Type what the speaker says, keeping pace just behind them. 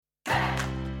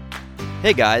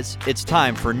Hey guys, it's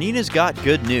time for Nina's Got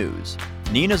Good News.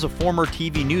 Nina's a former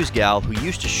TV news gal who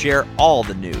used to share all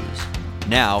the news.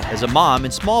 Now, as a mom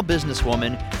and small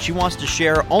businesswoman, she wants to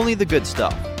share only the good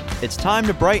stuff. It's time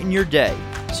to brighten your day.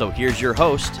 So here's your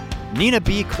host, Nina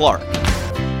B. Clark.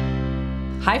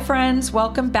 Hi friends,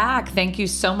 welcome back. Thank you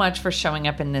so much for showing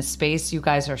up in this space. You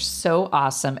guys are so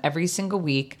awesome every single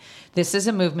week. This is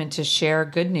a movement to share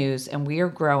good news, and we are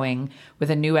growing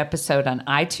with a new episode on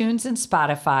iTunes and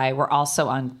Spotify. We're also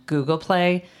on Google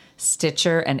Play,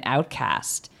 Stitcher, and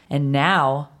Outcast, and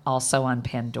now also on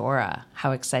Pandora.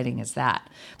 How exciting is that?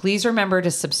 Please remember to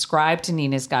subscribe to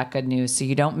Nina's Got Good News so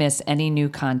you don't miss any new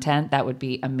content. That would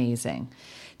be amazing.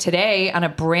 Today, on a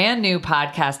brand new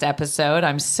podcast episode,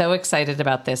 I'm so excited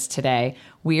about this today.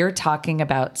 We are talking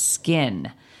about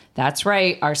skin. That's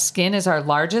right. Our skin is our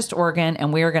largest organ,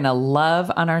 and we are going to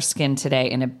love on our skin today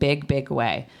in a big, big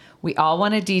way. We all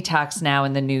want to detox now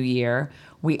in the new year.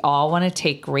 We all want to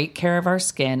take great care of our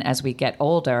skin as we get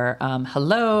older.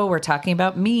 Hello, we're talking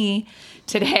about me.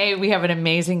 Today, we have an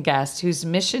amazing guest whose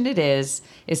mission it is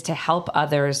to help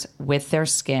others with their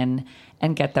skin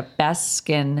and get the best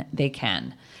skin they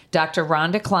can. Dr.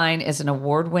 Rhonda Klein is an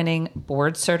award-winning,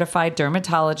 board-certified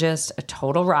dermatologist, a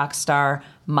total rock star,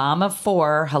 mom of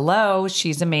 4. Hello,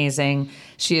 she's amazing.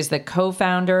 She is the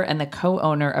co-founder and the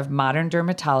co-owner of Modern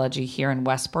Dermatology here in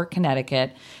Westport,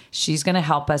 Connecticut. She's going to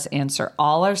help us answer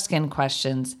all our skin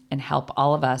questions and help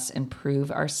all of us improve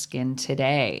our skin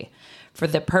today. For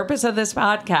the purpose of this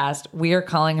podcast, we are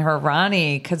calling her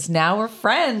Ronnie because now we're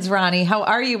friends. Ronnie, how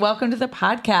are you? Welcome to the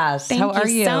podcast. Thank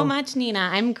you so much, Nina.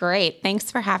 I'm great.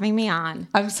 Thanks for having me on.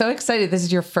 I'm so excited. This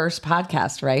is your first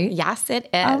podcast, right? Yes, it is.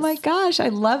 Oh my gosh, I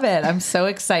love it. I'm so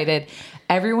excited.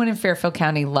 Everyone in Fairfield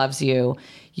County loves you.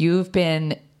 You've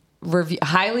been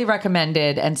highly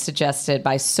recommended and suggested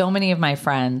by so many of my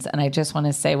friends. And I just want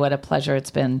to say what a pleasure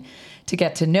it's been to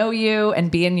get to know you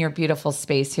and be in your beautiful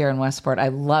space here in Westport. I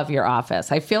love your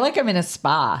office. I feel like I'm in a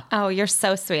spa. Oh, you're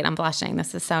so sweet. I'm blushing.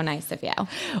 This is so nice of you.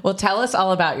 Well, tell us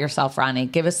all about yourself, Ronnie.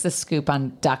 Give us the scoop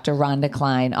on Dr. Rhonda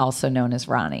Klein, also known as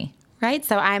Ronnie. Right.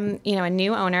 So I'm, a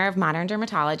new owner of Modern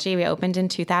Dermatology. We opened in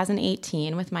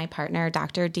 2018 with my partner,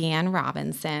 Dr. Deanne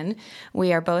Robinson.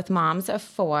 We are both moms of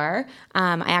 4.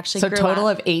 I actually grew total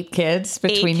up, of 8 kids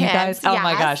between 8 you guys? Kids, oh yes.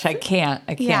 My gosh, I can't.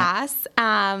 Yes.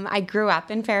 I grew up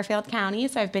in Fairfield County,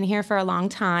 so I've been here for a long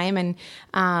time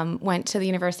and went to the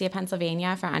University of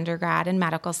Pennsylvania for undergrad and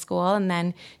medical school, and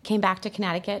then came back to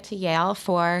Connecticut to Yale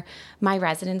for my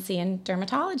residency in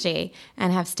dermatology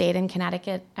and have stayed in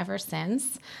Connecticut ever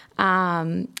since.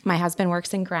 My husband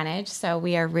works in Greenwich, so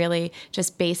we are really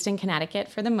just based in Connecticut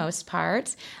for the most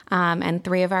part. And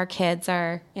 3 of our kids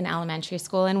are in elementary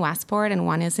school in Westport, and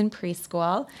 1 is in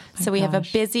preschool. So we have a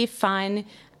busy, fun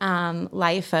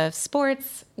life of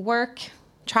sports, work,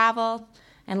 travel,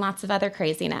 and lots of other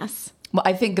craziness. Well,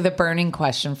 I think the burning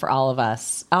question for all of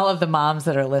us, all of the moms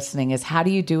that are listening, is how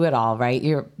do you do it all, right?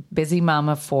 You're a busy mom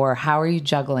of 4. How are you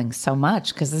juggling so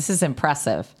much? Because this is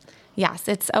impressive. Yes,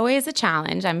 it's always a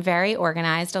challenge. I'm very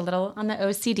organized, a little on the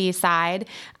OCD side.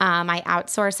 I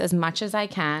outsource as much as I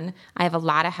can. I have a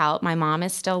lot of help. My mom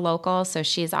is still local, so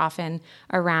she's often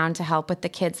around to help with the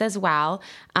kids as well.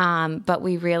 But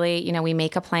we really, we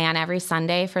make a plan every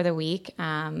Sunday for the week.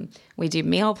 We do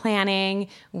meal planning.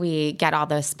 We get all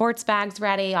the sports bags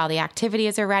ready. All the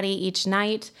activities are ready each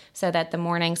night so that the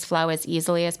mornings flow as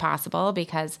easily as possible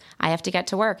because I have to get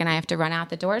to work and I have to run out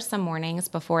the door some mornings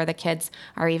before the kids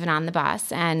are even on the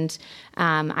bus. And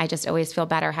I just always feel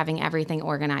better having everything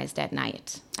organized at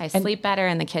night. I sleep better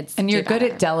and the kids And you're do better.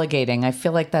 good at delegating. I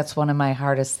feel like that's one of my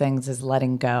hardest things is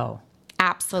letting go.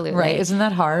 Absolutely. Right. Isn't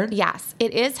that hard? Yes.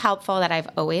 It is helpful that I've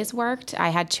always worked. I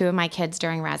had 2 of my kids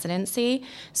during residency.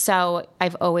 So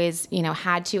I've always,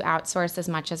 had to outsource as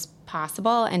much as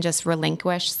possible and just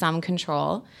relinquish some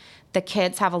control. The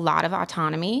kids have a lot of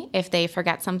autonomy. If they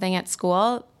forget something at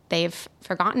school, they've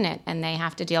forgotten it and they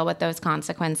have to deal with those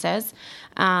consequences.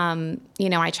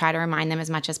 I try to remind them as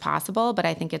much as possible, but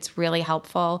I think it's really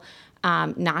helpful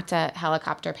not to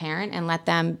helicopter parent and let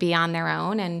them be on their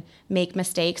own and make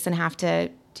mistakes and have to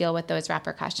deal with those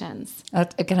repercussions.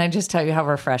 Can I just tell you how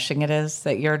refreshing it is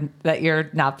that you're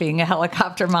not being a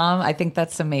helicopter mom? I think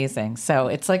that's amazing. So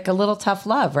it's like a little tough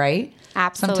love, right?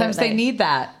 Absolutely. Sometimes they need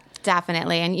that.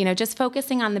 Definitely. And, just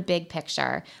focusing on the big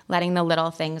picture, letting the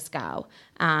little things go.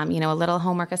 A little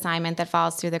homework assignment that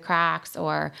falls through the cracks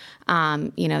or,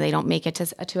 they don't make it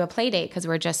to a play date because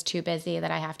we're just too busy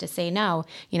that I have to say no.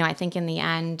 I think in the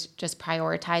end, just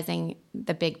prioritizing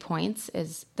the big points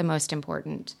is the most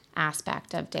important.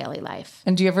 aspect of daily life.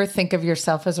 And do you ever think of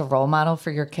yourself as a role model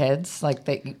for your kids? Like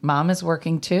that mom is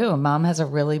working too, and mom has a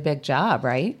really big job,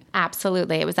 right?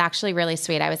 Absolutely. It was actually really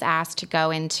sweet. I was asked to go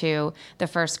into the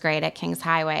first grade at Kings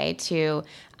Highway to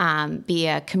be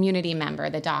a community member,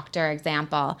 the doctor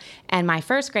example. And my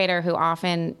first grader, who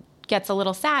often gets a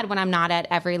little sad when I'm not at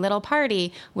every little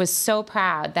party, was so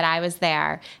proud that I was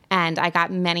there. And I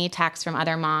got many texts from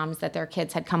other moms that their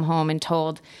kids had come home and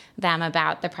told them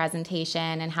about the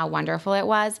presentation and how wonderful it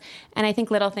was. And I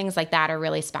think little things like that are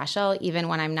really special, even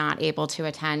when I'm not able to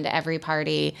attend every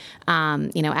party,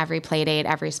 every play date,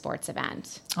 every sports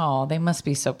event. Oh, they must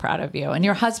be so proud of you. And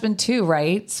your husband too,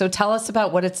 right? So tell us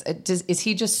about is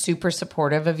he just super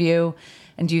supportive of you?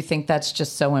 And do you think that's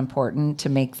just so important to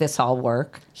make this all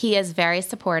work? He is very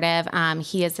supportive.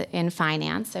 He is in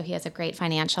finance, so he has a great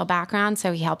financial background.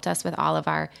 So he helped us with all of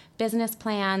our business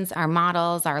plans, our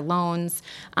models, our loans,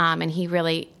 and he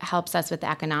really helps us with the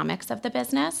economics of the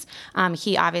business.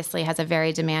 He obviously has a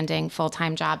very demanding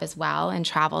full-time job as well and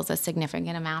travels a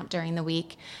significant amount during the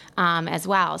week as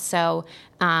well. So,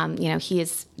 he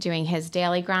is doing his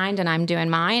daily grind and I'm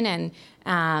doing mine,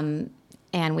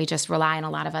 and we just rely on a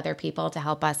lot of other people to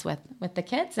help us with the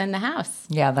kids and the house.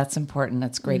 Yeah, that's important.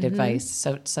 That's great advice.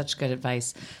 So such good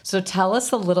advice. So tell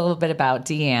us a little bit about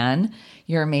Deanne,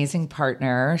 your amazing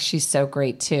partner. She's so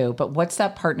great too. But what's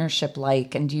that partnership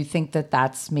like? And do you think that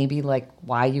that's maybe like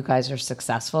why you guys are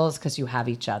successful is because you have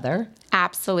each other?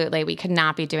 Absolutely. We could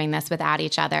not be doing this without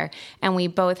each other. And we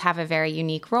both have a very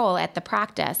unique role at the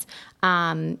practice.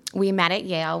 We met at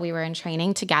Yale. We were in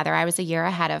training together. I was a year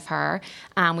ahead of her.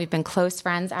 We've been close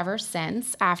friends ever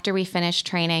since. After we finished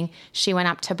training, she went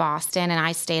up to Boston and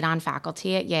I stayed on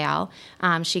faculty at Yale.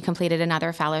 She completed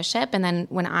another fellowship. And then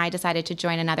when I decided to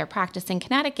join another practice in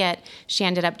Connecticut, she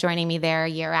ended up joining me there a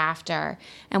year after.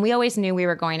 And we always knew we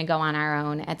were going to go on our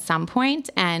own at some point.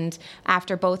 And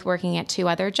after both working at 2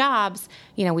 other jobs,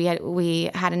 we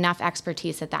had enough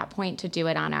expertise at that point to do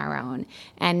it on our own.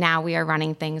 And now we are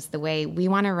running things the way we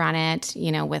want to run it,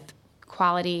 with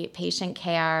quality patient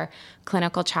care,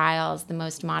 clinical trials, the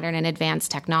most modern and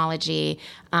advanced technology,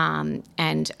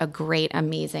 and a great,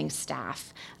 amazing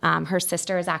staff. Her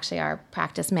sister is actually our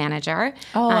practice manager.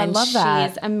 Oh, I love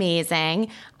that. She's amazing.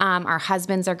 Our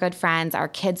husbands are good friends. Our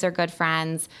kids are good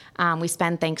friends. We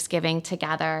spend Thanksgiving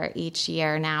together each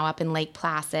year now up in Lake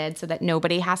Placid so that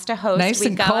nobody has to host. Nice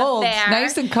and cold.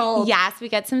 Nice and cold. Yes, we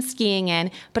get some skiing in.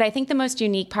 But I think the most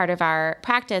unique part of our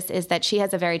practice is that she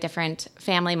has a very different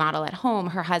family model at home.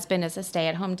 Her husband is a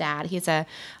stay-at-home dad. He's a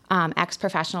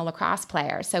ex-professional lacrosse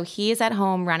player. So he's at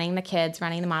home running the kids,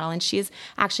 running the model, and she's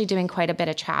actually doing quite a bit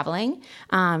of traveling.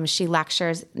 She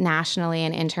lectures nationally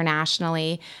and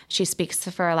internationally. She speaks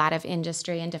for a lot of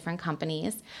industry and different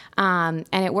companies. And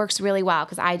it works really well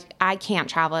because I can't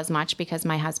travel as much because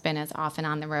my husband is often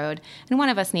on the road, and one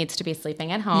of us needs to be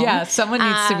sleeping at home. Yeah, someone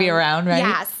needs to be around, right?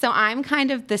 Yeah, so I'm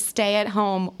kind of the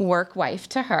stay-at-home work wife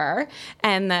to her.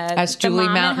 And as Julie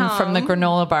Mountain from the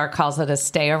granola bar calls it, a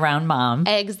stay-around mom.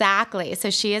 Exactly.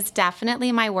 So she is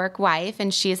definitely my work wife,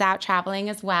 and she's out traveling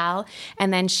as well.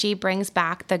 And then she brings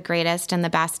back the greatest and the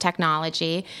best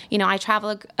technology. I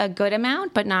travel a good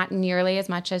amount, but not nearly as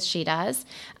much as she does.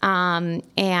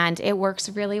 And it works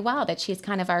really well that she's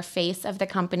kind of our face of the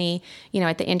company,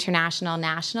 at the international,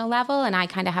 national level. And I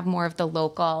kind of have more of the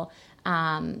local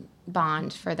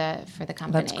bond for the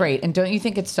company. That's great. And don't you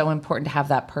think it's so important to have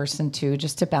that person too,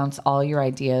 just to bounce all your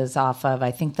ideas off of? I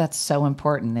think that's so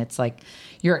important. It's like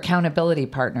your accountability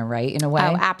partner, right? In a way.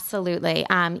 Oh, absolutely.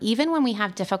 Even when we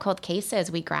have difficult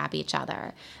cases, we grab each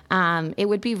other. It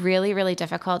would be really, really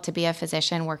difficult to be a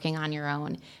physician working on your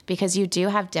own because you do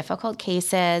have difficult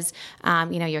cases.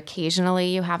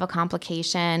 Occasionally you have a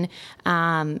complication,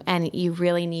 and you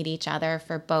really need each other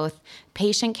for both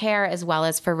patient care as well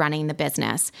as for running the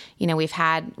business. We've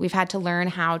had to learn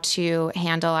how to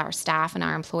handle our staff and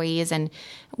our employees, and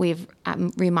we've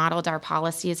remodeled our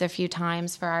policies a few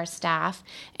times for our staff.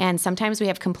 And sometimes we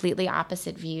have completely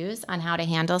opposite views on how to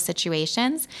handle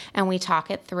situations, and we talk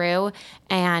it through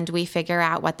and we figure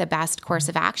out what the best course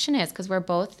of action is because we're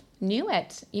both new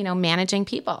at, managing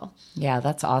people. Yeah,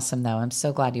 that's awesome though. I'm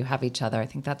so glad you have each other. I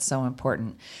think that's so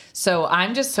important. So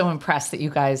I'm just so impressed that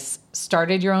you guys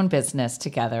started your own business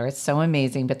together. It's so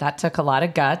amazing, but that took a lot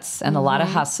of guts and a lot of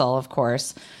hustle, of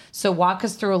course. So walk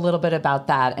us through a little bit about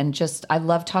that. And I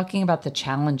love talking about the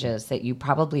challenges that you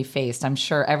probably faced. I'm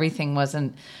sure everything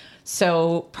wasn't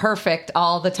so perfect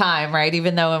all the time, right?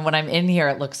 Even though when I'm in here,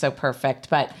 it looks so perfect.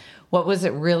 But what was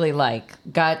it really like?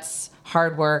 Guts,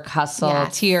 hard work, hustle,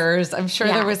 yes. Tears. I'm sure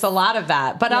there was a lot of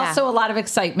that, but also a lot of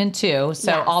excitement too.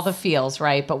 So all the feels,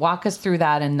 right? But walk us through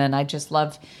that. And then I just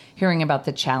love hearing about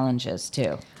the challenges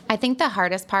too. I think the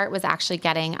hardest part was actually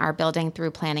getting our building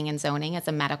through planning and zoning as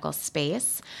a medical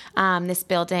space. This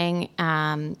building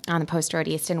on the Post Road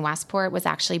East in Westport was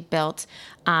actually built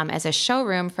as a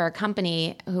showroom for a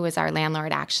company who was our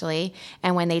landlord, actually.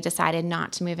 And when they decided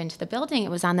not to move into the building,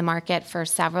 it was on the market for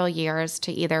several years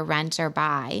to either rent or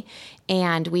buy.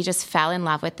 And we just fell in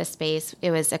love with the space.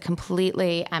 It was a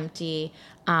completely empty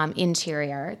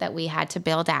interior that we had to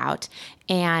build out.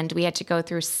 And we had to go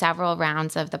through several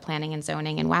rounds of the planning and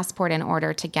zoning in Westport in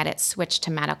order to get it switched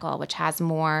to medical, which has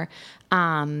more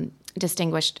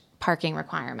distinguished parking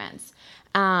requirements.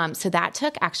 So that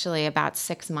took actually about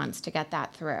 6 months to get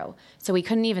that through. So we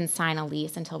couldn't even sign a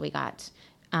lease until we got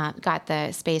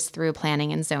the space through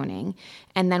planning and zoning.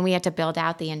 And then we had to build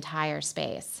out the entire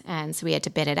space. And so we had to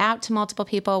bid it out to multiple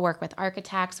people, work with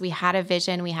architects. We had a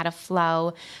vision, we had a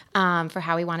flow for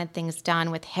how we wanted things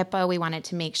done. With HIPAA, we wanted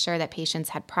to make sure that patients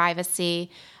had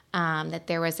privacy, that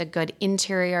there was a good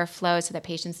interior flow so that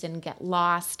patients didn't get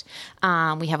lost.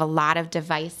 We have a lot of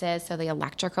devices, so the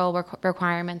electrical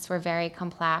requirements were very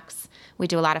complex. We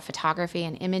do a lot of photography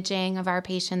and imaging of our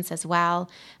patients as well.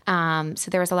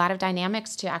 So there was a lot of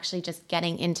dynamics to actually just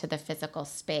getting into the physical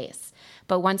space.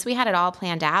 But once we had it all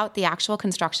planned out, the actual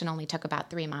construction only took about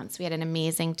 3 months. We had an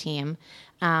amazing team,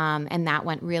 and that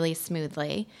went really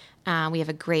smoothly. We have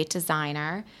a great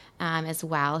designer as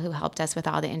well who helped us with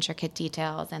all the intricate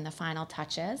details and the final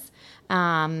touches.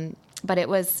 But it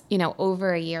was,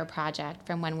 over a year project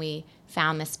from when we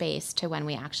found the space to when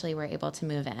we actually were able to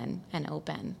move in and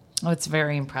open. Oh, it's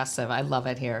very impressive. I love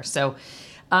it here. So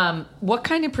what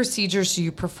kind of procedures do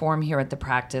you perform here at the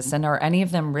practice? And are any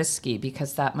of them risky?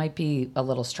 Because that might be a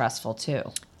little stressful too.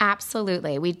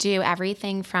 Absolutely. We do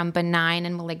everything from benign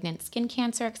and malignant skin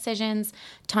cancer excisions,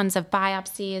 tons of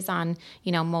biopsies on,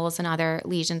 moles and other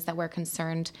lesions that we're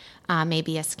concerned may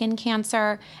be a skin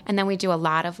cancer. And then we do a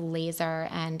lot of laser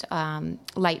and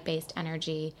light-based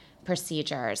energy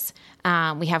procedures.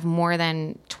 We have more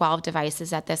than 12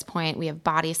 devices at this point. We have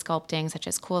body sculpting, such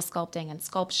as Cool Sculpting and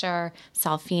Sculpture,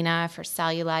 Selfina for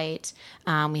cellulite.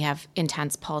 We have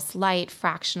intense pulse light,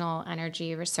 fractional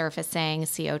energy resurfacing,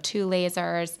 CO2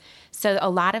 lasers. So a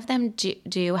lot of them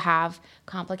do have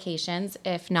complications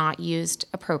if not used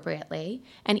appropriately.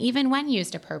 And even when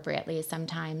used appropriately,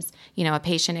 sometimes, a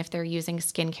patient, if they're using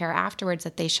skincare afterwards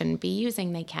that they shouldn't be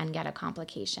using, they can get a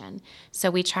complication. So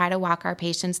we try to walk our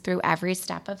patients through every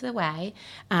step of the way.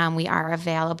 We are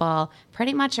available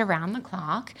pretty much around the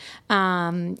clock.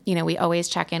 We always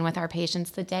check in with our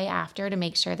patients the day after to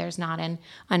make sure there's not an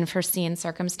unforeseen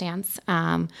circumstance.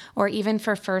 Or even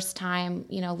for first-time,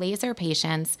 laser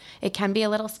patients, it can be a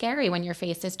little scary when your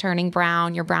face is turning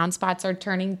brown, your brown spots are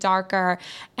turning darker,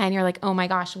 and you're like, oh my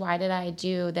gosh, why did I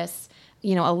do this,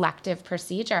 elective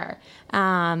procedure?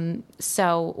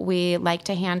 So we like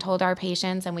to handhold our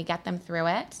patients and we get them through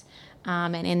it.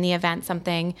 And in the event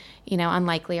something,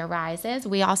 unlikely arises,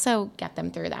 we also get them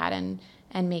through that and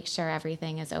make sure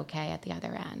everything is okay at the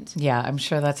other end. Yeah, I'm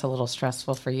sure that's a little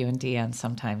stressful for you and Deanne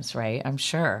sometimes, right? I'm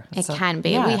sure. It can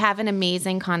be. Yeah. We have an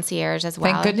amazing concierge as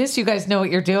well. Thank goodness you guys know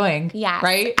what you're doing. Yes,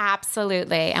 right?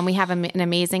 Absolutely. And we have an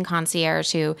amazing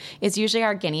concierge who is usually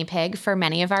our guinea pig for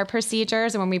many of our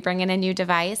procedures when we bring in a new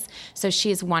device. So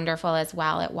she's wonderful as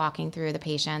well at walking through the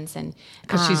patients. And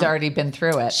because she's already been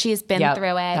through it. She's been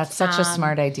through it. That's such a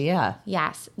smart idea.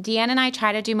 Yes. Deanne and I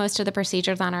try to do most of the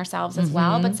procedures on ourselves as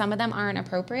well, but some of them aren't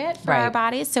appropriate for our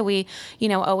bodies. So we,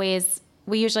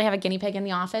 we usually have a guinea pig in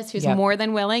the office who's more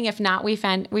than willing. If not, we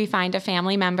find a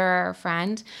family member or a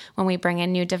friend when we bring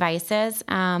in new devices.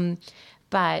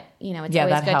 But, it's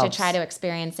always good to try to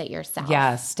experience it yourself.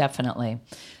 Yes, definitely.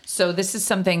 So this is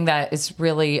something that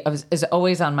is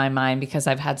always on my mind because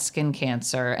I've had skin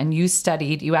cancer, and you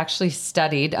actually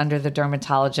studied under the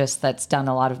dermatologist that's done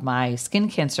a lot of my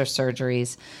skin cancer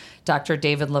surgeries, Dr.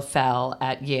 David LaFell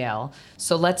at Yale.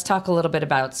 So let's talk a little bit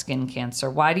about skin cancer.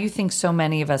 Why do you think so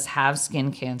many of us have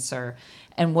skin cancer,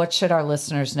 and what should our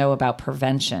listeners know about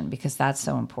prevention? Because that's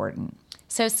so important.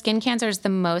 So skin cancer is the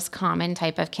most common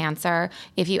type of cancer.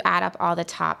 If you add up all the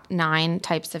top 9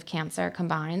 types of cancer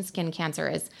combined, skin cancer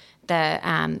is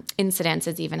the incidence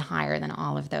is even higher than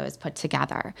all of those put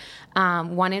together.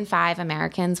 1 in 5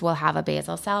 Americans will have a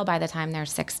basal cell by the time they're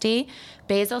 60.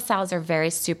 Basal cells are very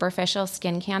superficial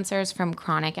skin cancers from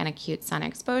chronic and acute sun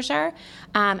exposure.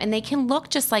 And they can look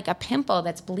just like a pimple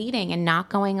that's bleeding and not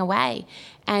going away.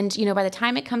 And, by the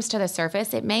time it comes to the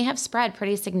surface, it may have spread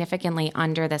pretty significantly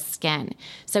under the skin.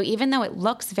 So even though it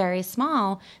looks very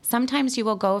small, sometimes you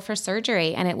will go for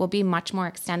surgery and it will be much more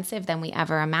extensive than we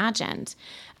ever imagined.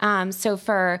 So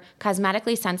for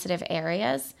cosmetically sensitive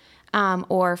areas,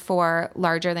 or for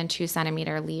larger than 2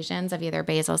 centimeter lesions of either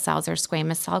basal cells or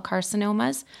squamous cell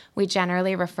carcinomas, we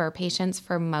generally refer patients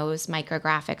for Mohs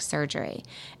micrographic surgery.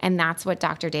 And that's what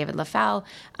Dr. David Leffel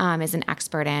is an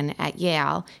expert in at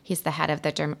Yale. He's the head of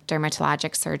the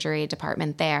dermatologic surgery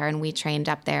department there, and we trained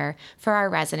up there for our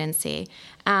residency.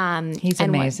 He's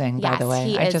amazing, by the way.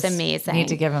 He is amazing. Need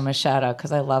to give him a shout out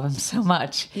because I love him so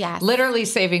much. Yes. Literally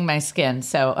saving my skin.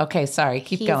 So, okay, sorry,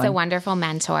 keep going. He's a wonderful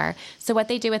mentor. So what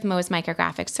they do with Mohs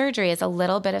micrographic surgery is a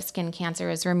little bit of skin cancer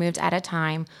is removed at a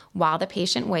time while the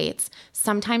patient waits.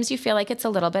 Sometimes you feel like it's a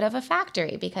little bit of a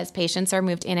factory because patients are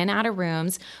moved in and out of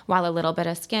rooms while a little bit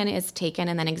of skin is taken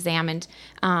and then examined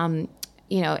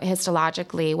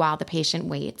histologically while the patient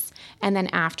waits. And then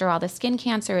after all the skin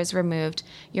cancer is removed,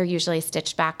 you're usually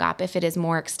stitched back up. If it is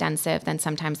more extensive, then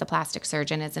sometimes the plastic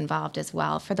surgeon is involved as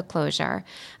well for the closure.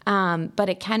 But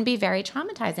it can be very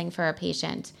traumatizing for a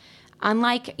patient.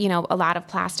 Unlike, a lot of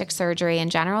plastic surgery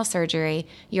and general surgery,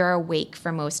 you're awake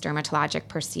for most dermatologic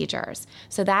procedures.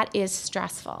 So that is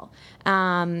stressful.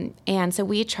 And so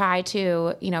we try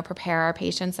to, prepare our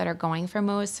patients that are going for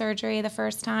Mohs surgery the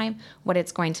first time, what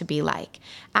it's going to be like.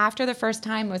 After the first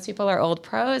time, most people are old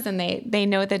pros and they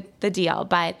know the deal,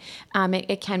 but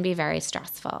it can be very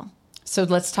stressful. So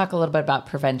let's talk a little bit about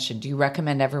prevention. Do you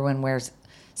recommend everyone wears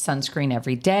sunscreen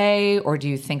every day, or do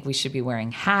you think we should be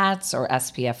wearing hats or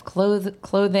SPF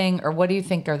clothing, or what do you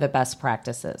think are the best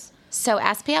practices? So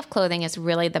SPF clothing is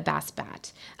really the best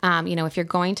bet. If you're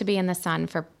going to be in the sun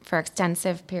for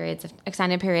extended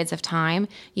periods of time,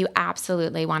 you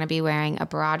absolutely want to be wearing a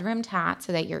broad-rimmed hat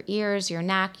so that your ears, your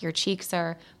neck, your cheeks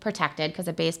are protected because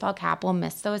a baseball cap will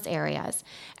miss those areas.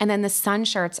 And then the sun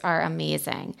shirts are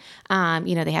amazing.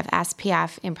 They have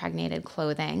SPF impregnated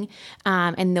clothing,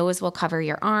 and those will cover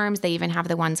your arms. They even have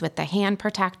the ones with the hand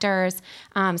protectors.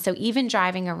 So even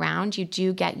driving around, you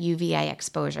do get UVA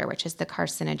exposure, which is the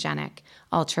carcinogenic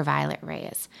ultraviolet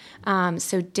rays.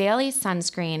 So daily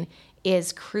sunscreen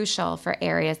is crucial for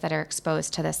areas that are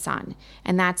exposed to the sun.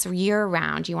 And that's year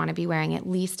round. You want to be wearing at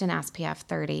least an SPF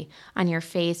 30 on your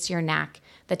face, your neck,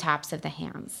 the tops of the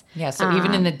hands. Yeah, so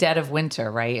even in the dead of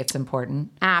winter, right? It's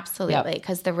important. Absolutely,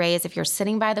 because the rays, if you're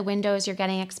sitting by the windows, you're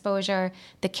getting exposure.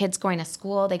 The kids going to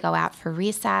school, they go out for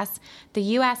recess. The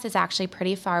U.S. is actually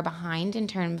pretty far behind in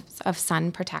terms of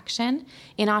sun protection.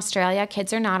 In Australia,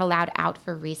 kids are not allowed out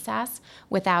for recess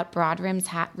without broad-rimmed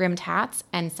hats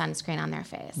and sunscreen on their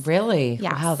face. Really?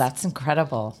 Yes. Wow, that's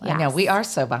incredible. Yes. I know, we are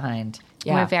so behind.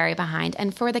 Yeah. We're very behind.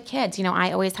 And for the kids,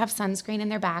 I always have sunscreen in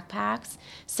their backpacks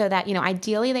so that,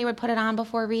 ideally they would put it on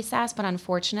before recess, but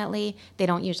unfortunately they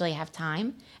don't usually have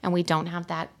time. And we don't have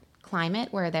that climate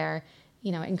where they're,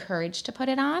 encouraged to put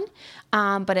it on.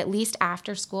 But at least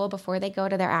after school, before they go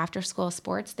to their after school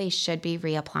sports, they should be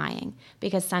reapplying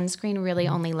because sunscreen really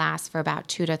only lasts for about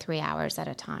 2 to 3 hours at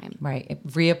a time. Right.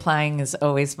 Reapplying is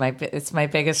always my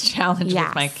biggest challenge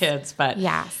with my kids, but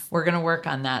we're going to work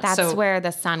on that. That's where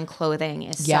the sun clothing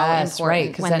is so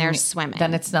important when they're swimming.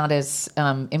 Then it's not as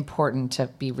important to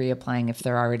be reapplying if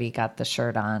they're already got the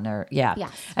shirt on Yes.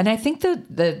 And I think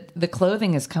the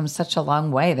clothing has come such a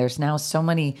long way. There's now so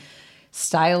many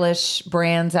stylish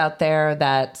brands out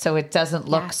there so it doesn't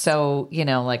look so,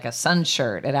 like a sun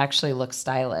shirt. It actually looks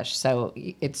stylish. So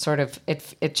it's sort of,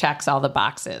 it checks all the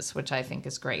boxes, which I think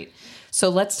is great. So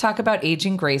let's talk about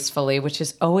aging gracefully, which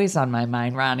is always on my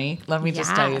mind, Ronnie. Let me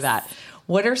just tell you that.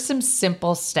 What are some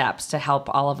simple steps to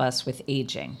help all of us with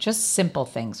aging? Just simple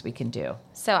things we can do.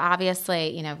 So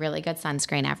obviously, really good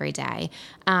sunscreen every day.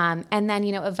 And then,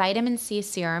 a vitamin C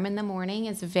serum in the morning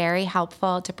is very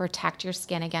helpful to protect your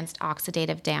skin against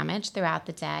oxidative damage throughout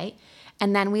the day.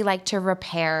 And then we like to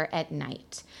repair at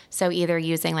night. So either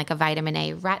using like a vitamin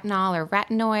A retinol or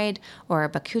retinoid or a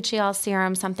bakuchiol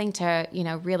serum, something to,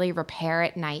 really repair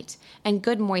at night. And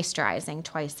good moisturizing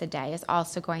twice a day is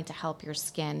also going to help your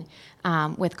skin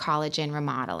with collagen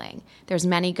remodeling. There's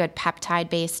many good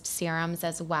peptide-based serums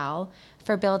as well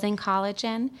for building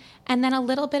collagen. And then a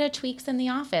little bit of tweaks in the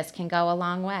office can go a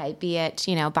long way, be it,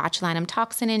 botulinum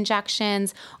toxin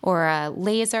injections or a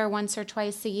laser once or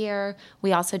twice a year.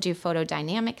 We also do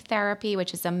photodynamic therapy,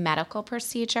 which is a medical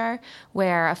procedure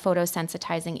where a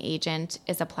photosensitizing agent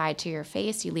is applied to your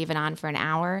face. You leave it on for an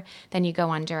hour, then you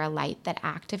go under a light that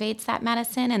activates that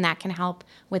medicine, and that can help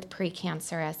with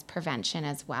precancerous prevention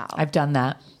as well. I've done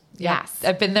that. Yes.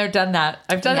 I've been there, done that.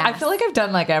 I feel like I've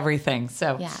done like everything.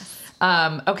 So yes.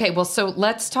 Okay, well, so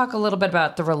let's talk a little bit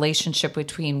about the relationship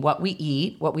between what we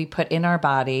eat, what we put in our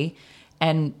body,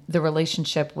 and the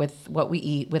relationship with what we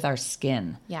eat with our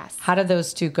skin. Yes. How do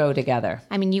those two go together?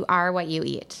 I mean, you are what you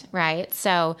eat, right?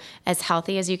 So as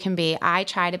healthy as you can be, I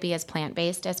try to be as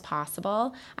plant-based as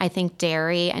possible. I think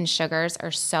dairy and sugars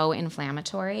are so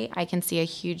inflammatory. I can see a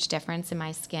huge difference in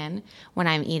my skin when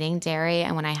I'm eating dairy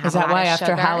and when I have Is that a lot why of after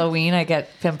sugar. Halloween I get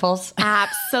pimples?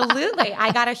 Absolutely.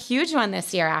 I got a huge one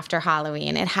this year after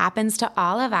Halloween. It happens to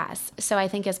all of us. So I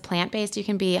think as plant-based, you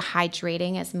can be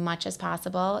hydrating as much as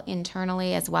possible internally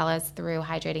as well as through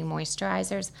hydrating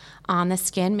moisturizers on the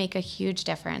skin, make a huge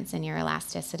difference in your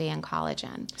elasticity and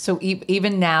collagen. So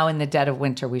even now in the dead of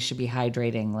winter, we should be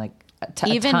hydrating like a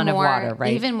ton of water,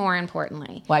 right? Even more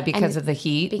importantly. Why? Because of the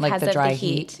heat? Like the dry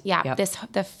heat? Yeah.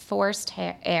 Yep. The forced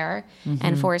air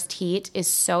and forced heat is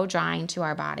so drying to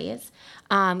our bodies.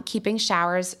 Keeping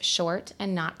showers short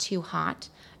and not too hot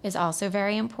is also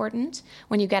very important.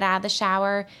 When you get out of the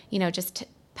shower, just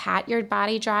pat your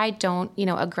body dry. Don't,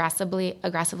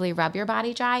 aggressively rub your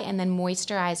body dry, and then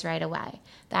moisturize right away.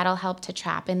 That'll help to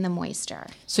trap in the moisture.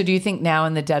 So do you think now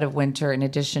in the dead of winter, in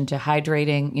addition to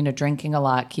hydrating, drinking a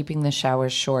lot, keeping the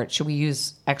showers short, should we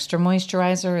use extra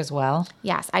moisturizer as well?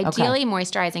 Yes, ideally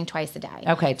moisturizing twice a day.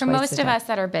 Okay, For twice most a of day. us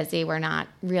that are busy, we're not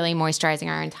really moisturizing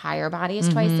our entire bodies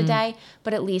twice a day,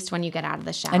 but at least when you get out of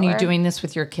the shower. And are you doing this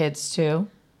with your kids too?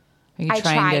 Are you I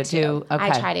try to. do? Okay.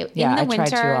 I try to. Yeah, In the I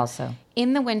winter, try to also.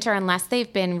 In the winter, unless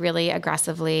they've been really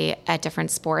aggressively at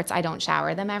different sports, I don't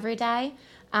shower them every day.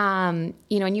 And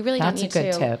you really That's a don't need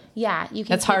good to. tip. Yeah, you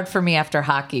can. That's hard for me after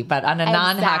hockey, but on a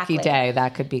non-hockey day,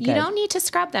 that could be good. You don't need to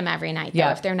scrub them every night, though,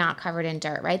 Yeah. if they're not covered in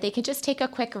dirt, right? They could just take a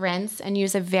quick rinse and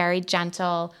use a very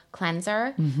gentle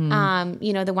cleanser.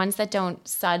 The ones that don't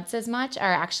suds as much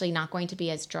are actually not going to be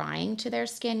as drying to their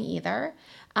skin either.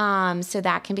 So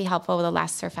that can be helpful with the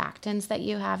less surfactants that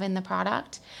you have in the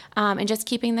product. And just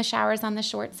keeping the showers on the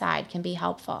short side can be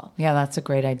helpful. Yeah, that's a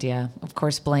great idea. Of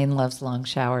course, Blaine loves long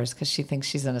showers because she thinks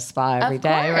she's in a spa every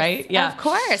day, right? Yeah, of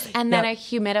course. And then a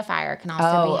humidifier can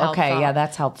also be helpful. Okay. Yeah,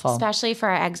 that's helpful. Especially for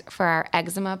our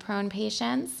eczema-prone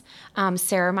patients.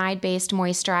 Ceramide-based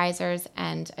moisturizers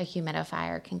and a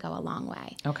humidifier can go a long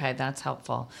way. Okay, that's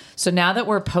helpful. So now that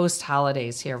we're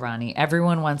post-holidays here, Ronnie,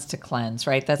 everyone wants to cleanse,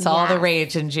 right? That's all the Yes.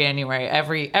 rage in January.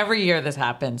 Every year this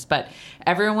happens, but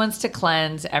everyone wants to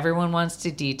cleanse. Everyone wants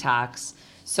to detox.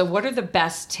 So what are the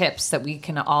best tips that we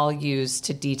can all use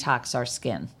to detox our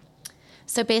skin?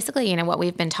 So basically, what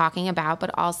we've been talking about, but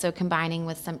also combining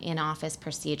with some in-office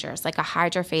procedures. Like a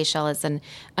hydrofacial is an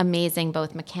amazing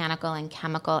both mechanical and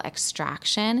chemical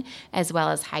extraction as well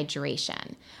as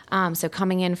hydration. So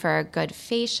coming in for a good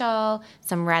facial,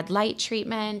 some red light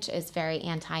treatment is very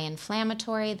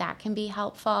anti-inflammatory. That can be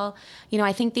helpful.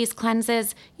 I think these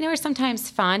cleanses, are sometimes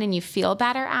fun and you feel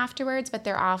better afterwards, but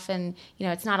they're often,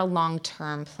 it's not a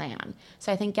long-term plan.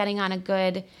 So I think getting on a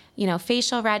good,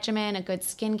 facial regimen, a good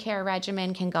skincare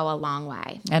regimen can go a long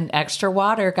way. And extra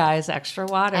water, guys, extra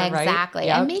water, right? Exactly.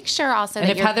 Yep. And make sure also And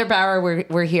that if Heather Bauer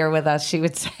were here with us, she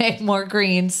would say more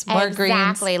greens, more greens.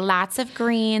 Exactly. Lots of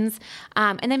greens.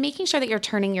 And then making sure that you're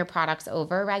turning your products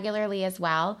over regularly as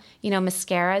well.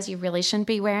 Mascaras, you really shouldn't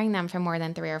be wearing them for more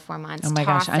than 3 or 4 months. Oh my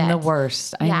gosh, I'm the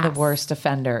worst. I'm Yes. the worst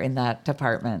offender in that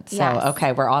department. So, Yes.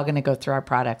 okay, we're all going to go through our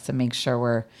products and make sure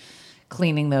we're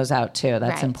cleaning those out too.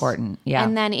 That's Right. important. Yeah.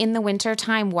 And then in the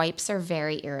wintertime, wipes are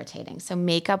very irritating. So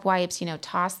makeup wipes,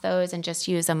 toss those and just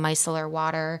use a micellar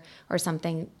water or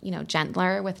something,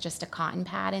 gentler with just a cotton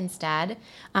pad instead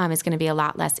is going to be a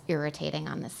lot less irritating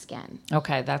on the skin.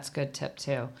 Okay, that's a good tip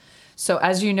too. So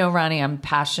as you know, Ronnie, I'm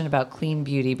passionate about clean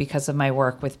beauty because of my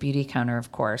work with Beauty Counter,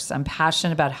 of course. I'm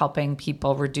passionate about helping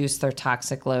people reduce their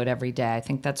toxic load every day. I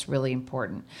think that's really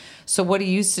important. So what do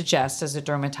you suggest as a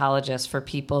dermatologist for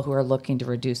people who are looking to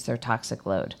reduce their toxic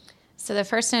load? So the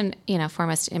first and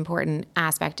foremost important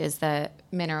aspect is the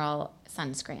mineral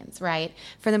sunscreens, right?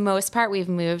 For the most part, we've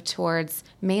moved towards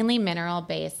mainly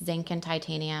mineral-based zinc and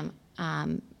titanium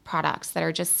products that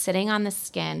are just sitting on the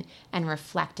skin and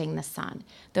reflecting the sun.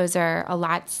 Those are a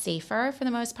lot safer for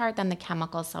the most part than the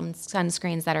chemical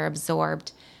sunscreens that are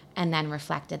absorbed and then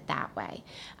reflected that way.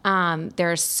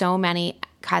 There are so many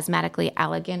cosmetically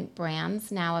elegant brands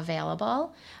now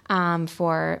available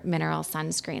for mineral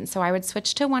sunscreen. So I would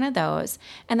switch to one of those.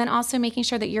 And then also making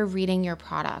sure that you're reading your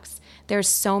products. There's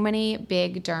so many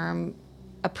big derm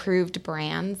approved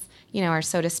brands, or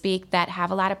so to speak, that have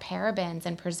a lot of parabens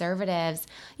and preservatives.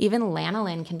 Even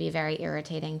lanolin can be very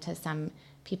irritating to some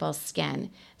people's skin.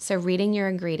 So reading your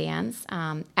ingredients,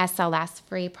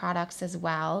 SLS-free products as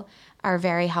well are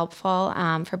very helpful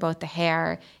for both the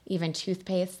hair. Even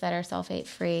toothpastes that are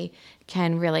sulfate-free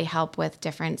can really help with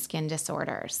different skin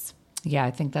disorders. Yeah,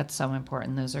 I think that's so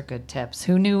important. Those are good tips.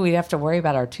 Who knew we'd have to worry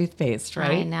about our toothpaste,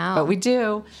 right? I know. But we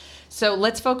do. So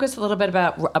let's focus a little bit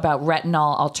about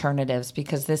retinol alternatives,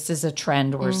 because this is a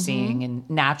trend we're seeing in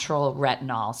natural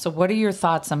retinol. So what are your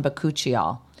thoughts on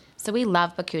bakuchiol? So we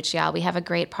love bakuchiol. We have a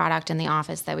great product in the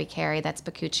office that we carry that's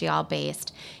bakuchiol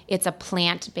based. It's a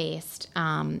plant-based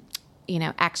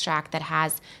extract that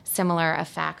has similar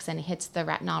effects and hits the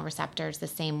retinol receptors the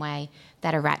same way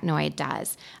that a retinoid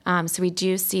does. So we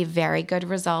do see very good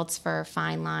results for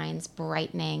fine lines,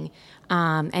 brightening,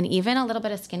 and even a little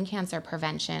bit of skin cancer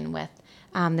prevention with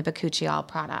the bakuchiol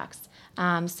products.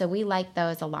 So we like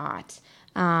those a lot.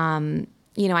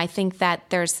 I think that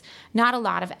there's not a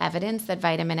lot of evidence that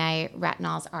vitamin A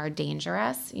retinols are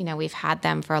dangerous. We've had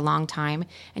them for a long time,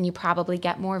 and you probably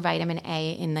get more vitamin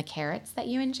A in the carrots that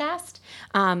you ingest.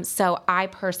 So I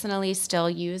personally still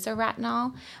use a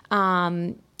retinol.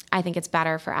 I think it's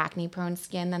better for acne-prone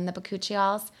skin than the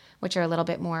bakuchiols, which are a little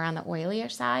bit more on the oilier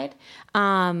side.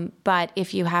 But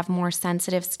if you have more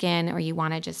sensitive skin or you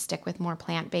want to just stick with more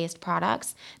plant-based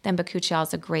products, then bakuchiol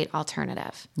is a great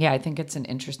alternative. Yeah, I think it's an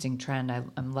interesting trend.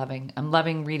 I'm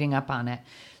loving reading up on it.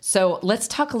 So let's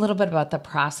talk a little bit about the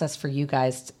process for you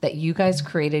guys, that you guys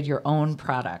created your own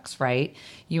products, right?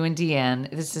 You and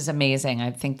Deanne, this is amazing. I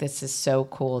think this is so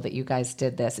cool that you guys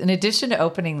did this. In addition to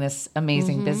opening this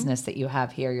amazing business that you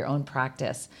have here, your own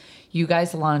practice, you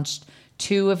guys launched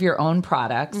 2 of your own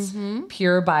products,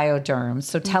 Pure Bioderm.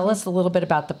 So tell us a little bit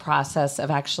about the process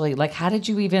of actually, how did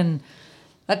you even...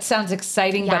 That sounds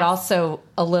exciting, but also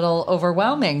a little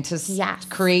overwhelming to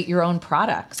create your own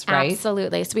products, right?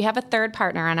 Absolutely. So we have a third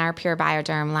partner on our Pure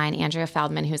Bioderm line, Andrea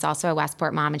Feldman, who's also a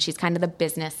Westport mom, and she's kind of the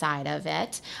business side of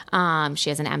it. She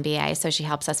has an MBA, so she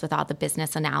helps us with all the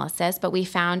business analysis. But we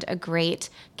found a great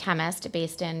chemist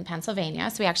based in Pennsylvania.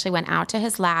 So we actually went out to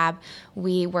his lab.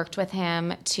 We worked with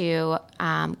him to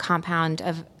compound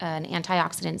an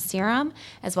antioxidant serum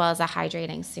as well as a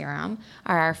hydrating serum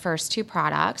are our first 2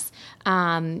 products.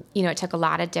 It took a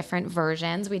lot of different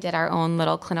versions. We did our own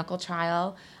little clinical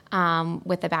trial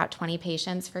with about 20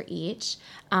 patients for each.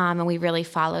 And we really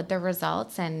followed the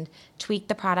results and tweaked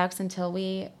the products until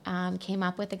we came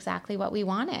up with exactly what we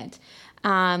wanted.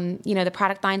 The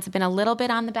product lines have been a little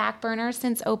bit on the back burner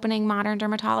since opening Modern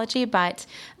Dermatology, but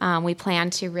we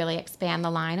plan to really expand the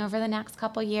line over the next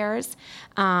couple years.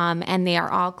 And they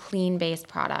are all clean-based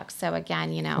products. So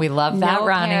again, we love that, no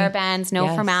Ronnie. parabens,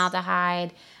 no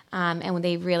formaldehyde. And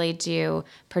they really do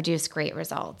produce great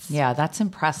results. Yeah, that's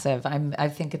impressive. I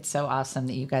think it's so awesome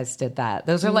that you guys did that.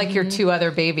 Those are like your 2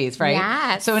 other babies, right?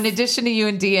 Yes. So in addition to you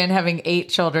and Deanne having 8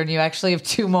 children, you actually have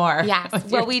 2 more. Yes.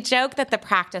 Well, we joke that the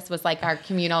practice was like our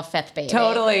communal 5th baby.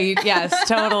 Totally. Yes,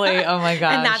 totally. Oh my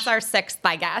gosh. And that's our 6th,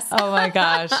 I guess. Oh my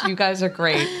gosh. You guys are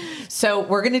great. So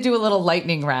we're going to do a little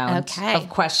lightning round of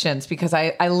questions, because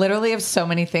I literally have so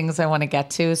many things I want to get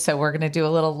to. So we're going to do a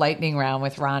little lightning round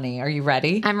with Ronnie. Are you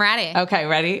ready? I'm ready. Okay,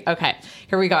 ready? Okay,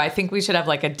 here we go. I think we should have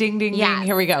like a ding, ding, ding.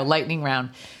 Here we go, lightning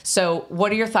round. So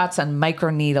what are your thoughts on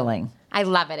microneedling? I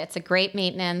love it. It's a great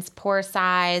maintenance, pore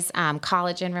size,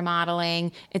 collagen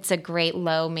remodeling. It's a great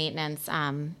low maintenance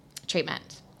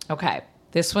treatment. Okay,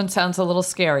 this one sounds a little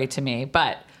scary to me,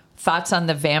 but thoughts on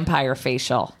the vampire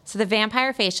facial? So the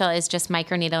vampire facial is just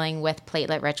microneedling with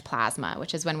platelet-rich plasma,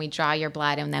 which is when we draw your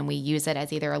blood and then we use it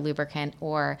as either a lubricant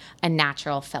or a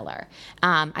natural filler.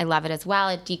 I love it as well.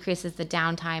 It decreases the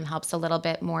downtime, helps a little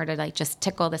bit more to just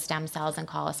tickle the stem cells and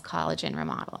call us collagen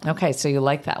remodeling. Okay, so you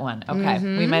like that one. Okay,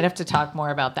 we might have to talk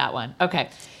more about that one. Okay.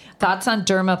 Thoughts on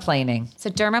dermaplaning?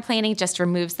 So dermaplaning just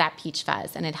removes that peach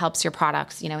fuzz and it helps your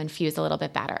products, infuse a little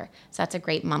bit better. So that's a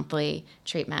great monthly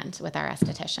treatment with our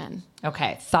esthetician.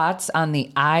 Okay. Thoughts on the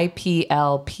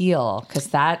IPL peel? Because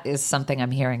that is something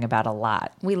I'm hearing about a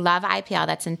lot. We love IPL.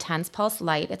 That's intense pulse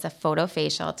light. It's a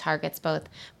photofacial. It targets both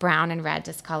brown and red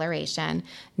discoloration.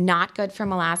 Not good for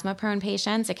melasma-prone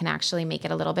patients. It can actually make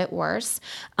it a little bit worse,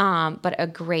 but a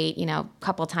great,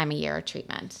 couple time a year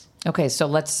treatment. Okay, so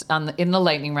in the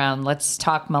lightning round, let's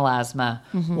talk melasma.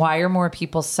 Why are more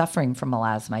people suffering from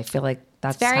melasma? I feel like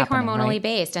that's very hormonally right?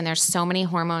 based, and there's so many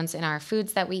hormones in our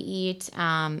foods that we eat,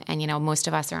 and most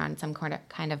of us are on some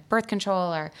kind of birth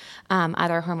control or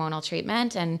other hormonal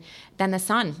treatment, and then the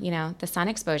sun, the sun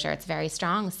exposure, it's very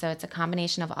strong, so it's a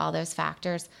combination of all those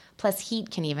factors, plus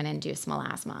heat can even induce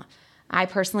melasma. I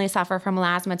personally suffer from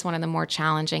melasma. It's one of the more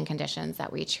challenging conditions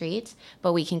that we treat,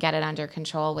 but we can get it under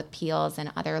control with peels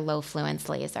and other low fluence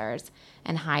lasers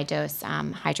and high dose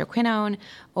hydroquinone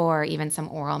or even some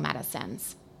oral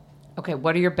medicines. Okay,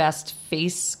 what are your best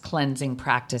face cleansing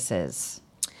practices?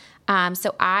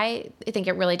 So I think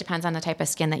it really depends on the type of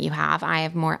skin that you have. I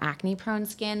have more acne-prone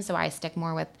skin, so I stick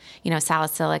more with,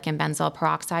 salicylic and benzoyl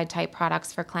peroxide type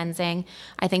products for cleansing.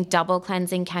 I think double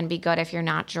cleansing can be good if you're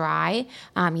not dry,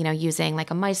 using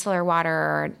like a micellar water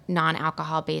or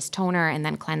non-alcohol based toner and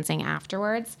then cleansing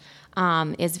afterwards.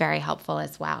 Is very helpful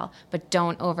as well. But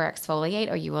don't over exfoliate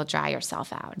or you will dry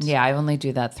yourself out. Yeah, I only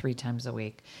do that 3 times a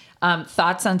week.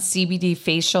 Thoughts on CBD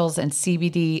facials and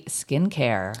CBD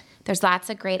skincare? There's lots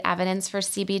of great evidence for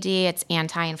CBD. It's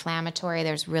anti-inflammatory.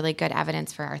 There's really good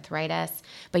evidence for arthritis,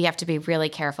 but you have to be really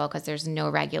careful because there's no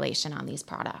regulation on these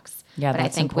products. Yeah, but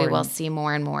that's I think important. we will see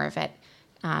more and more of it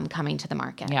coming to the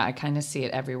market. Yeah, I kind of see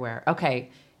it everywhere. Okay,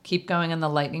 keep going on the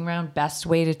lightning round. Best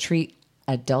way to treat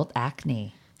adult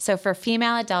acne? So for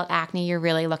female adult acne, you're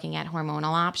really looking at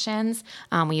hormonal options.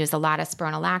 We use a lot of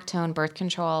spironolactone, birth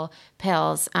control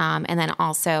pills, and then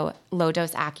also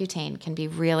low-dose Accutane can be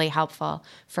really helpful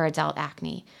for adult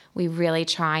acne. We really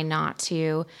try not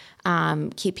to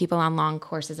keep people on long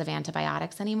courses of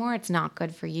antibiotics anymore. It's not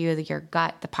good for you, your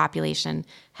gut, the population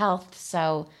health.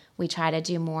 So we try to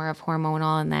do more of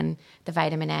hormonal and then the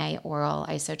vitamin A, oral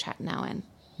isotretinoin.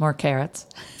 More carrots.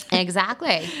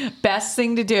 Exactly. Best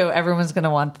thing to do, everyone's going to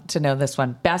want to know this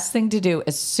one. Best thing to do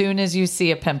as soon as you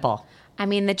see a pimple. I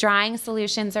mean, the drying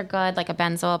solutions are good, like a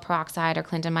benzoyl peroxide or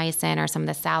clindamycin or some of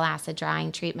the sal acid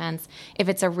drying treatments. If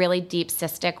it's a really deep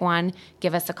cystic one,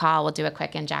 give us a call. We'll do a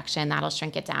quick injection. That'll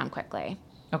shrink it down quickly.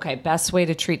 Okay, best way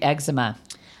to treat eczema.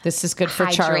 This is good for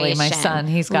Charlie, my son.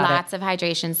 He's got lots of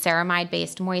hydration,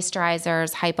 ceramide-based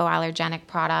moisturizers, hypoallergenic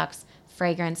products,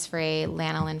 fragrance-free,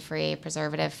 lanolin-free,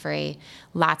 preservative-free.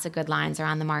 Lots of good lines are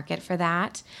on the market for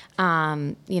that.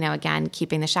 Again,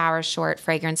 keeping the showers short,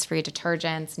 fragrance-free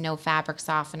detergents, no fabric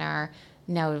softener,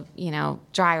 no,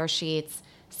 dryer sheets.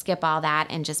 Skip all that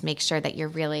and just make sure that you're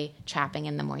really trapping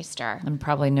in the moisture. And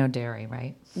probably no dairy,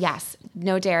 right? Yes,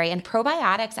 no dairy. And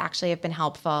probiotics actually have been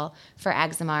helpful for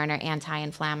eczema and are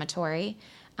anti-inflammatory.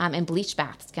 And bleach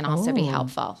baths can also be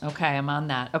helpful. Okay, I'm on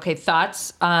that. Okay,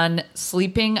 thoughts on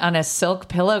sleeping on a silk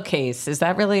pillowcase. Is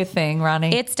that really a thing,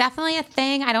 Ronnie? It's definitely a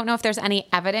thing. I don't know if there's any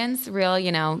evidence, real,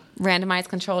 randomized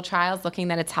controlled trials looking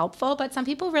that it's helpful, but some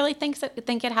people really think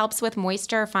it helps with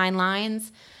moisture, fine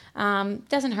lines.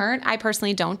 Doesn't hurt. I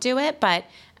personally don't do it, but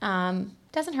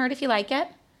doesn't hurt if you like it.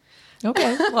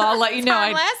 Okay. Well, I'll let you know.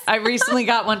 I recently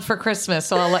got one for Christmas,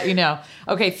 so I'll let you know.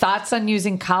 Okay. Thoughts on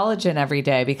using collagen every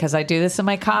day? Because I do this in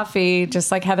my coffee,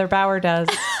 just like Heather Bauer does.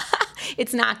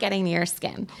 It's not getting to your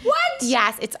skin. What?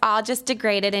 Yes, it's all just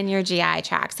degraded in your GI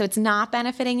tract. So it's not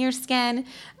benefiting your skin.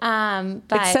 But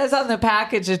it says on the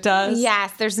package it does.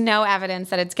 Yes, there's no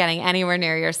evidence that it's getting anywhere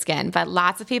near your skin. But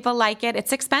lots of people like it.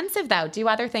 It's expensive, though. Do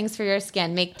other things for your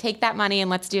skin. Take that money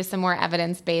and let's do some more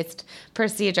evidence-based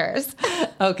procedures.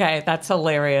 Okay, that's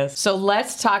hilarious. So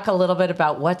let's talk a little bit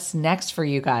about what's next for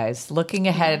you guys. Looking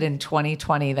ahead in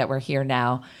 2020 that we're here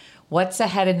now. What's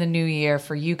ahead in the new year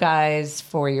for you guys,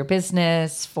 for your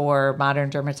business, for Modern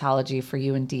Dermatology, for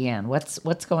you and Deanne?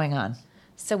 What's going on?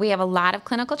 So we have a lot of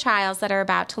clinical trials that are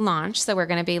about to launch. So we're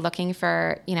going to be looking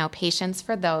for, patients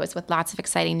for those with lots of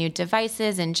exciting new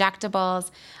devices, injectables.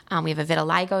 We have a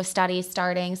vitiligo study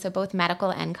starting, so both medical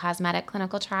and cosmetic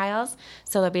clinical trials.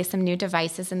 So there'll be some new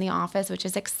devices in the office, which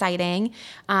is exciting.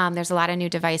 There's a lot of new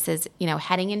devices,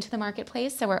 heading into the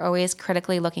marketplace. So we're always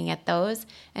critically looking at those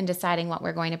and deciding what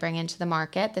we're going to bring into the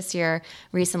market. This year,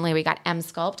 recently, we got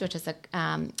M-Sculpt, which is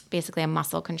basically a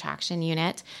muscle contraction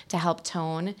unit to help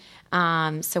tone.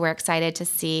 So we're excited to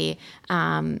see,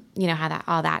 how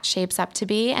all that shapes up to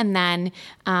be. And then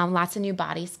lots of new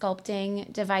body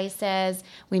sculpting devices.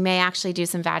 We may actually do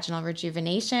some vaginal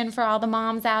rejuvenation for all the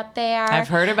moms out there. I've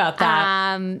heard about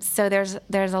that. So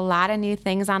there's a lot of new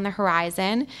things on the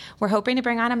horizon. We're hoping to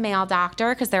bring on a male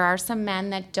doctor because there are some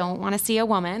men that don't want to see a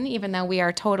woman, even though we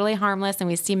are totally harmless and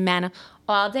we see men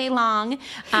all day long.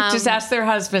 Just ask their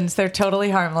husbands. They're totally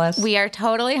harmless. We are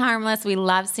totally harmless. We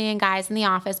love seeing guys in the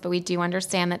office, but we do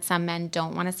understand that some men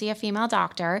don't want to see a female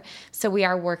doctor. So we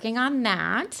are working on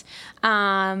that.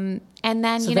 And then,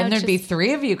 then there'd be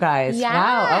 3 of you guys. Yes,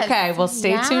 wow. Okay. Well,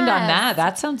 stay tuned on that.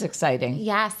 That sounds exciting.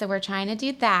 Yeah. So we're trying to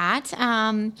do that.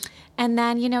 And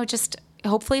then, just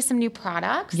hopefully some new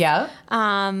products. Yeah.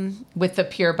 With the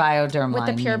Pure Bioderm line.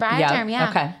 With the Pure Bioderm. Yeah.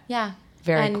 Okay. Yeah.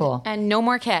 Very cool. And no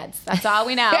more kids. That's all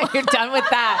we know. You're done with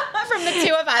that. From the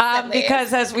 2 of us, at least.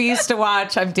 Because as we used to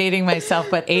watch, I'm dating myself,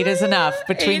 but 8 is enough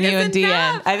between you and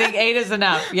Deanne. I think 8 is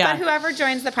enough. Yeah. But whoever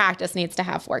joins the practice needs to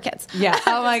have 4 kids. Yeah.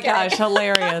 Oh my gosh.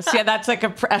 Hilarious. Yeah. That's like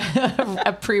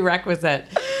a prerequisite.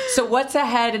 So what's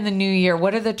ahead in the new year?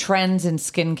 What are the trends in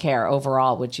skincare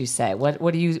overall, would you say? What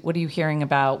are you hearing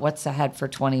about? What's ahead for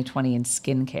 2020 in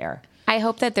skincare? I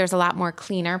hope that there's a lot more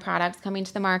cleaner products coming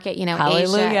to the market. You know,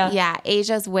 Hallelujah.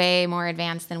 Asia's way more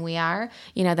advanced than we are.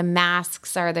 You know, the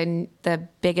masks are the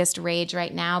biggest rage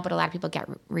right now, but a lot of people get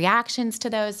reactions to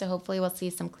those. So hopefully we'll see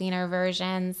some cleaner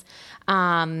versions.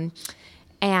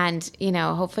 And, you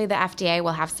know, hopefully the FDA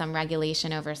will have some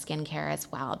regulation over skincare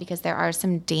as well, because there are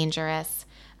some dangerous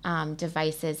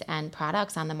devices and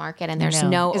products on the market, and there's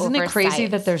no Isn't oversight. it crazy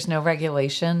that there's no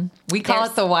regulation? We call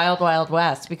it the wild, wild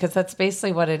west because that's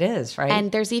basically what it is, right?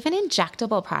 And there's even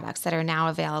injectable products that are now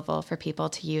available for people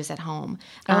to use at home.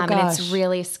 Oh, and it's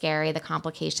really scary, the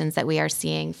complications that we are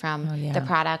seeing from the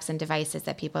products and devices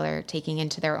that people are taking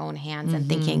into their own hands and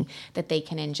thinking that they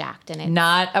can inject. And it's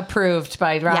not approved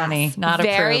by Ronnie. Yes, not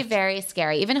very, approved. very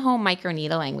scary. Even home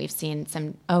microneedling, we've seen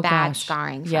some bad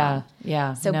scarring from.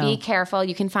 Yeah. So be careful.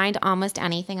 You can find almost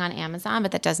anything on Amazon,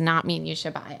 but that does not mean you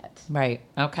should buy it. Right.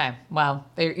 Okay. Well,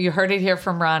 you heard it here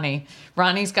from Ronnie.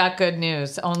 Ronnie's got good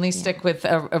news. Only stick with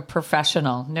a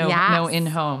professional. No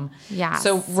in-home. Yeah.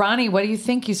 So, Ronnie, what do you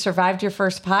think? You survived your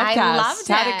first podcast. I loved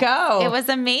it. How'd it go? It was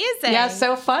amazing. Yeah,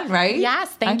 so fun, right? Yes.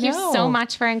 Thank you so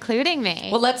much for including me.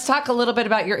 Well, let's talk a little bit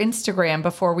about your Instagram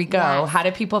before we go. Yes. How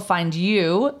do people find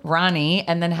you, Ronnie,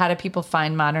 and then how do people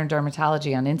find Modern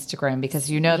Dermatology on Instagram? Because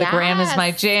you know the gram is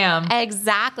my jam.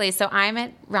 Exactly. So I'm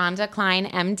at Rhonda Klein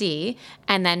MD,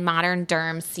 and then Modern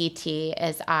Derm CT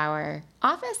is our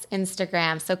office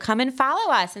Instagram. So come and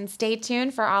follow us and stay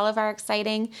tuned for all of our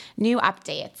exciting new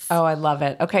updates. Oh, I love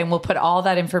it. Okay, and we'll put all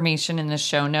that information in the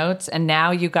show notes. And now,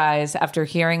 you guys, after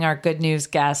hearing our good news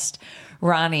guest,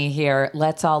 Ronnie here,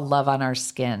 let's all love on our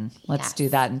skin. Let's do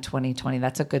that in 2020.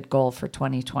 That's a good goal for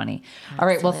 2020. All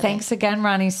right. Well, thanks again,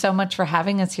 Ronnie, so much for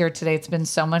having us here today. It's been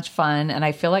so much fun. And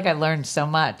I feel like I learned so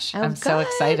much. I'm so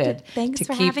excited Thanks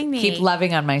for having me. Keep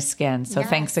loving on my skin. So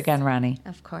thanks again, Ronnie.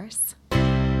 Of course.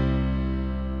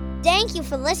 Thank you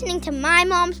for listening to My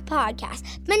Mom's Podcast.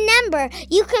 Remember,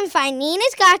 you can find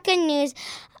Nina's Got Good News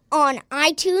on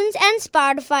iTunes and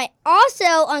Spotify, also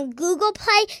on Google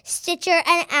Play, Stitcher,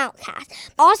 and Outcast.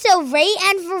 Also, rate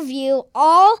and review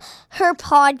all her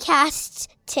podcasts,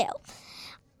 too.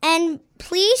 And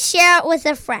please share it with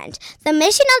a friend. The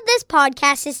mission of this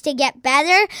podcast is to get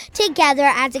better together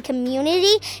as a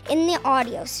community in the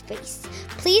audio space.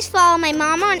 Please follow my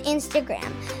mom on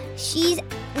Instagram. She's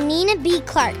Nina B.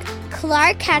 Clark.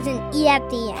 Clark has an E at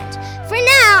the end. For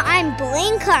now, I'm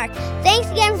Blaine Clark. Thanks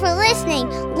again for listening.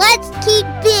 Let's keep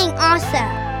being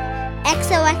awesome.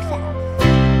 XOXO.